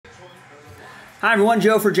Hi everyone,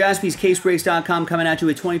 Joe for JaspysCaseBreaks.com coming at you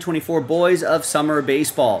with 2024 Boys of Summer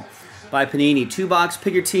Baseball by Panini. 2-box,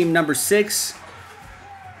 pick your team number 6.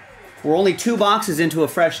 We're only 2 boxes into a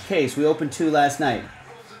fresh case. We opened 2 last night.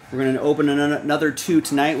 We're going to open another 2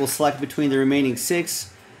 tonight. We'll select between the remaining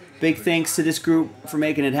 6. Big thanks to this group for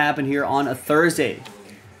making it happen here on a Thursday.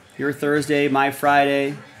 Your Thursday, my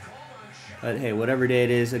Friday. But hey, whatever day it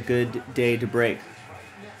is, a good day to break.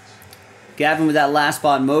 Gavin with that last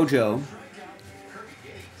spot mojo.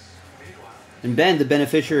 And Ben, the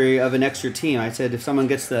beneficiary of an extra team. I said if someone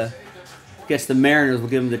gets the Mariners, we'll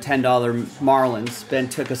give them the $10 Marlins. Ben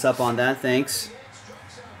took us up on that. Thanks.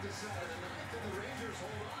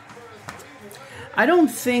 I don't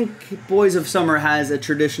think Boys of Summer has a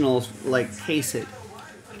traditional case hit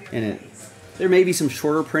in it. There may be some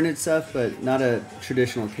shorter printed stuff, but not a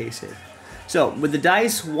traditional case hit. So with the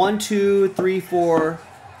dice, 1, 2, 3, 4,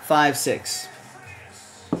 5, 6.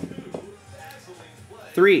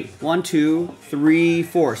 3, 1, 2, 3,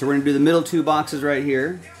 4. So we're going to do the middle 2 boxes right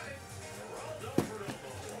here.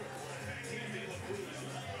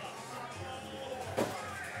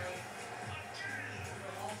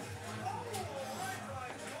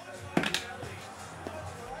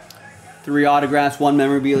 Three autographs, 1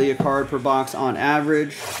 memorabilia card per box on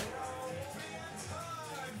average.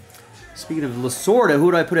 Speaking of Lasorda,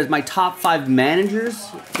 who do I put as my top 5 managers,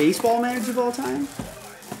 baseball managers of all time?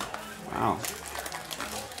 Wow.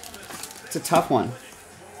 It's a tough one.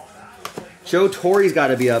 Joe Torre's got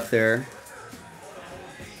to be up there.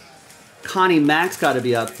 Connie Mack's got to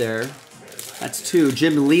be up there. That's 2.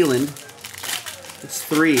 Jim Leland. That's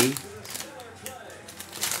 3.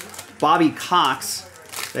 Bobby Cox.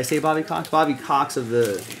 Did I say Bobby Cox? Bobby Cox of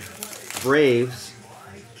the Braves.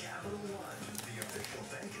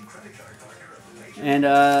 And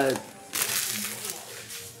I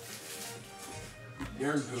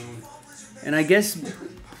guess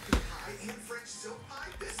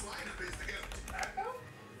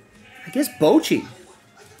Bochy.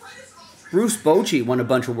 Bruce Bochy won a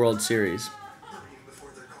bunch of World Series.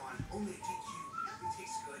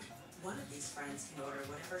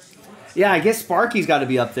 Yeah, I guess Sparky's got to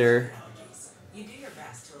be up there.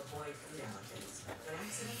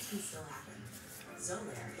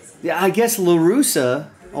 Yeah, I guess LaRussa,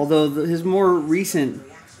 although his more recent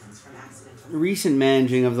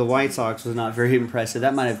managing of the White Sox was not very impressive.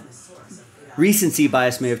 That might have, recency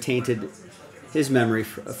bias may have tainted his memory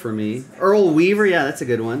for me. Earl Weaver, yeah, that's a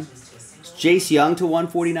good one. Jace Young to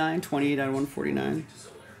 149, 28 out of 149.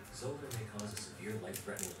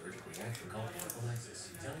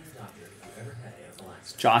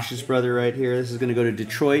 It's Josh's brother right here. This is going to go to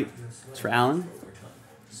Detroit. It's for Alan.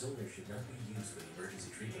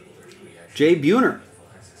 Jay Buhner,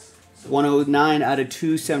 109 out of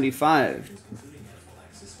 275.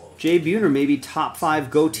 Jay Buhner may be top 5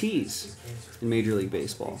 goatees in Major League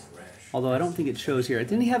Baseball. Although I don't think it shows here.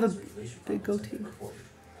 Didn't he have a big goatee?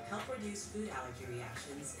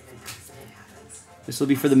 This will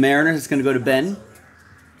be for the Mariners. It's going to go to Ben.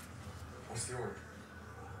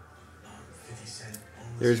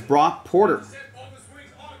 There's Brock Porter.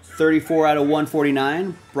 34 out of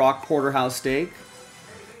 149. Brock Porterhouse steak.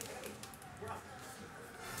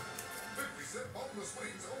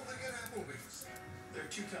 There are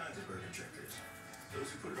 2 kinds of burger drinkers. Those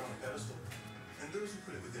who put it on a pedestal and those who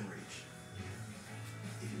put it within reach.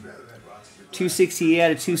 If you'd rather have rocks, 268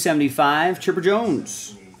 out of 275. Chipper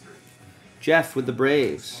Jones. Jeff with the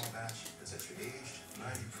Braves.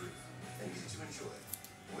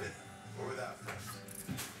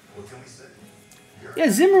 Yeah,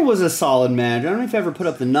 Zimmer was a solid manager. I don't know if he ever put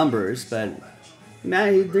up the numbers, but he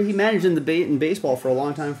managed in baseball for a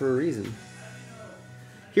long time for a reason.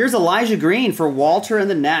 Here's Elijah Green for Walter and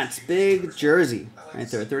the Nats. Big jersey right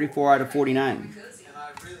there, 34 out of 49.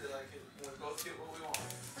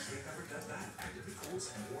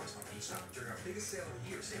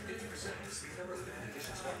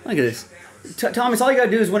 Look at this. Thomas, all you got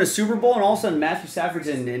to do is win a Super Bowl, and all of a sudden Matthew Stafford's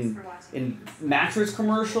in mattress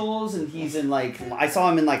commercials, and he's in I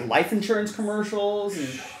saw him in life insurance commercials,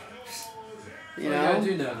 and you know,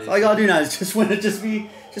 all you gotta do now is just win it, just be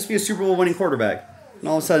a Super Bowl winning quarterback, and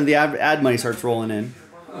all of a sudden the ad money starts rolling in.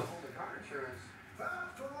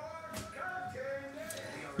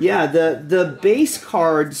 Yeah, the base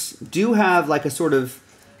cards do have a sort of,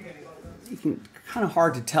 kind of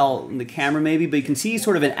hard to tell in the camera maybe, but you can see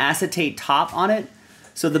sort of an acetate top on it.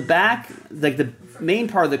 So the back, the main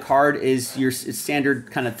part of the card is your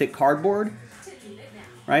standard kind of thick cardboard,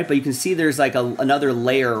 right? But you can see there's another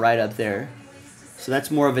layer right up there. So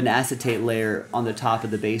that's more of an acetate layer on the top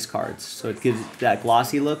of the base cards. So it gives that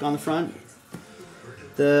glossy look on the front.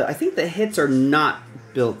 I think the hits are not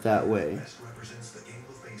built that way.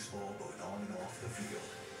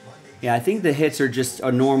 Yeah, I think the hits are just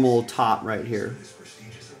a normal top right here.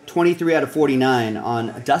 23 out of 49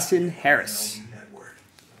 on Dustin Harris.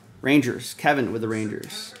 Rangers. Kevin with the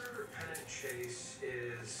Rangers. Chase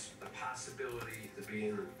is a possibility to be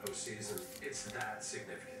in the postseason. It's that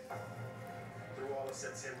significant. Through all of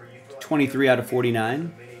September, you feel like 23 out of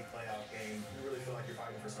 49. mini playoff game. You really feel like you're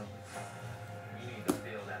fighting for something. You need to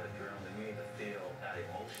feel that adrenaline. You need to feel that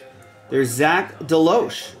emotion. There's Zach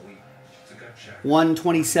Deloche.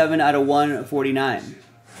 127 out of 149.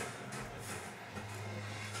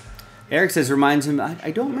 Eric says reminds him, I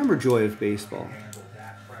don't remember Joy of Baseball.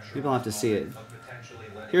 Maybe I'll have to see it.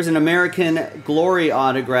 Here's an American Glory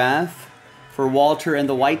autograph for Walter and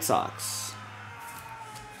the White Sox.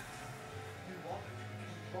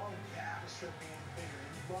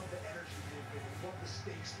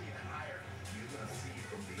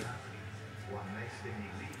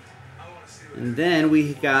 And then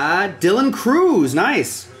we got Dylan Cruz.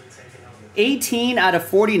 Nice. 18 out of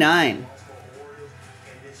 49.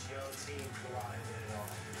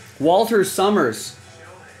 Walter Summers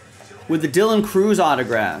with the Dylan Cruz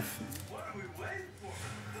autograph.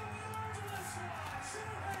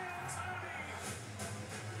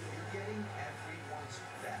 Getting everyone's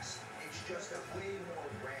best. It's just a way more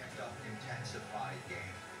ramped up, intensified game.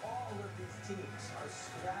 All of these teams are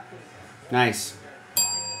scrapping. Nice.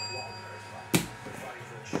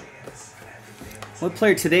 What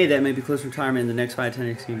player today that may be close to retirement in the next 5 to 10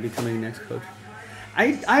 years team becoming the next coach?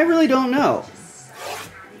 I really don't know.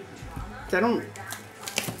 I don't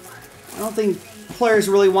think players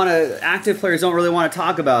really want to, active players don't really want to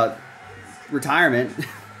talk about retirement.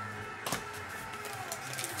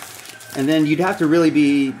 And then you'd have to really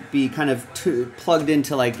be kind of plugged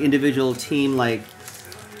into like individual team, like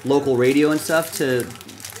local radio and stuff to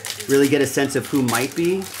really get a sense of who might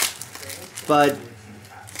be. But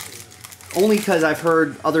only because I've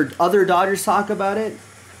heard other Dodgers talk about it.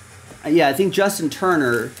 Yeah, I think Justin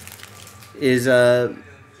Turner is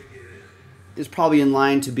probably in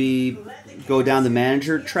line to go down the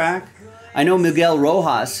manager track. I know Miguel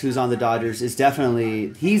Rojas, who's on the Dodgers, is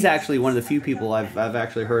he's actually one of the few people I've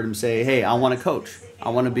actually heard him say, hey, I want to coach.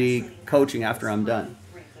 I want to be coaching after I'm done.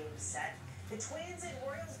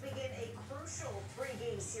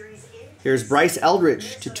 Here's Bryce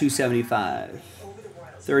Eldridge to 275.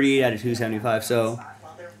 38 out of 275. So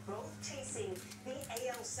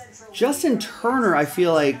Justin Turner, I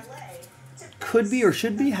feel like, could be or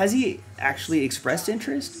should be. Has he actually expressed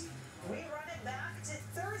interest?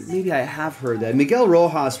 Maybe I have heard that. Miguel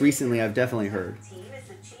Rojas recently I've definitely heard.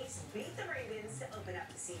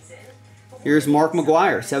 Here's Mark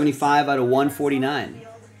McGuire, 75 out of 149.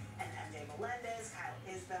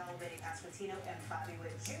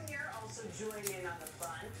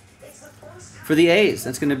 For the A's,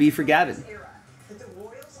 that's going to be for Gavin.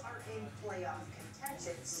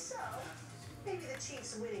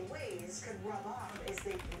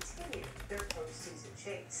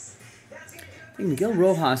 I think Miguel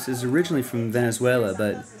Rojas is originally from Venezuela,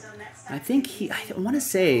 but I think I want to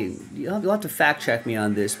say, you'll have to fact check me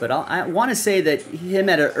on this, but I want to say that him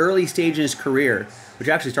at an early stage in his career, which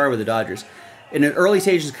actually started with the Dodgers, in an early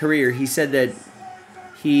stage of his career, he said that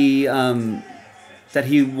he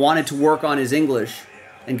wanted to work on his English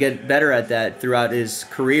and get better at that throughout his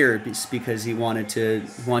career because he wanted to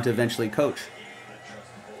eventually coach.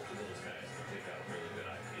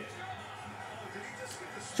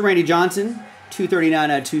 So Randy Johnson, 239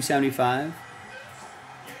 out of 275.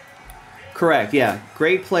 Correct, yeah.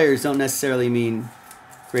 Great players don't necessarily mean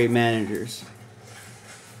great managers.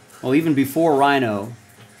 Well, even before Rhino,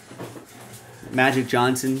 Magic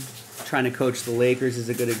Johnson trying to coach the Lakers is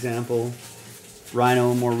a good example.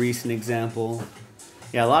 Rhino, a more recent example.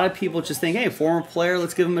 Yeah, a lot of people just think, hey, former player,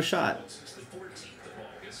 let's give him a shot.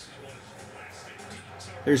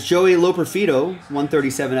 There's Joey Loperfido,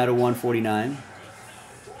 137 out of 149.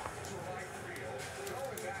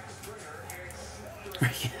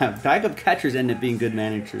 Yeah, backup catchers end up being good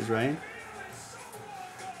managers, right?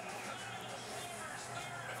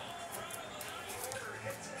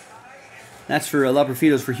 That's for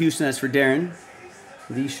Loperfido's for Houston. That's for Darren.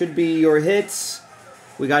 These should be your hits.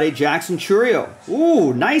 We got a Jackson Churio.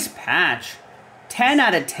 Ooh, nice patch. 10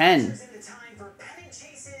 out of 10.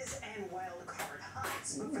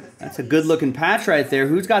 That's a good-looking patch right there.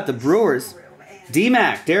 Who's got the Brewers?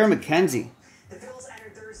 D-Mac, Darren McKenzie.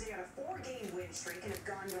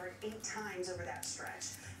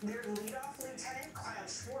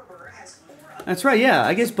 That's right, yeah.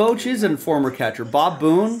 I guess Boch is a former catcher. Bob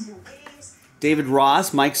Boone, David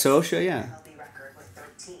Ross, Mike Scioscia, yeah.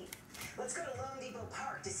 Depot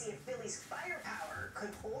Park to see if Philly's firepower could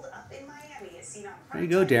hold up in Miami as seen on There you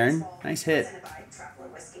go, Darren. Nice hit. presented by Traveler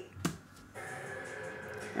Whiskey.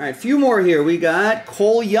 All right, a few more here. We got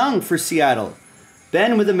Cole Young for Seattle.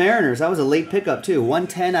 Ben with the Mariners. That was a late pickup, too.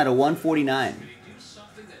 110 out of 149.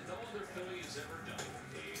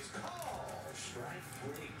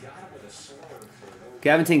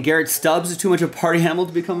 Gavin saying Garrett Stubbs is too much of a party animal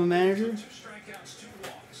to become a manager.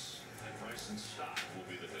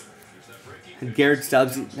 Had Garrett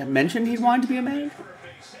Stubbs mentioned he wanted to be a manager?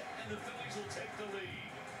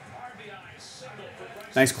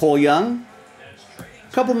 Nice Cole Young.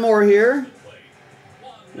 A couple more here.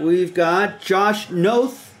 We've got Josh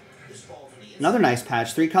Noth. Another nice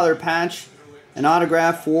patch. 3-color patch. An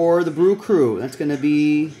autograph for the Brew Crew. That's going to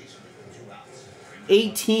be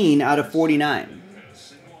 18 out of 49.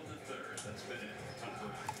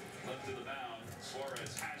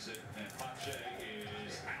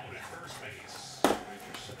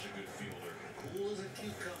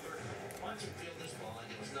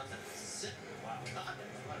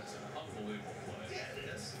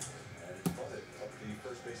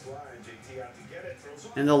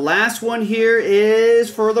 And the last one here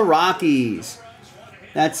is for the Rockies.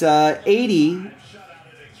 That's 80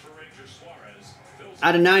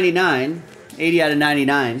 out of 99. 80 out of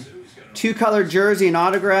 99. 2-color jersey and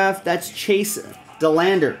autograph. That's Chase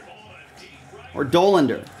Dolander. Or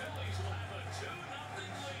Dolander.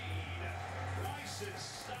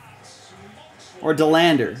 Or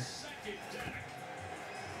Dolander.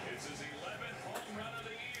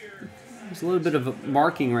 There's a little bit of a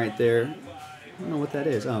marking right there. I don't know what that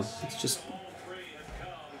is. Oh, it's just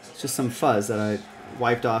some fuzz that I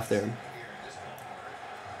wiped off there.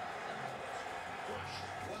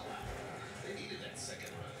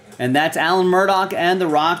 And that's Alan Murdoch and the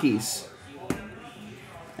Rockies.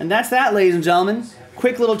 And that's that, ladies and gentlemen.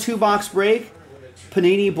 Quick little 2-box break.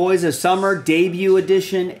 Panini Boys of Summer debut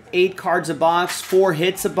edition. 8 cards a box, 4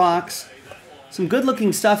 hits a box. Some good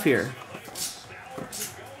looking stuff here.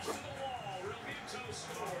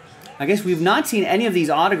 I guess we've not seen any of these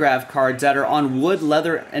autograph cards that are on wood,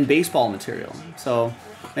 leather, and baseball material. So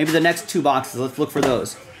maybe the next 2 boxes, let's look for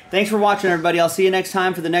those. Thanks for watching, everybody. I'll see you next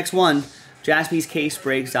time for the next one.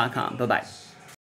 JaspysCaseBreaks.com. Bye-bye.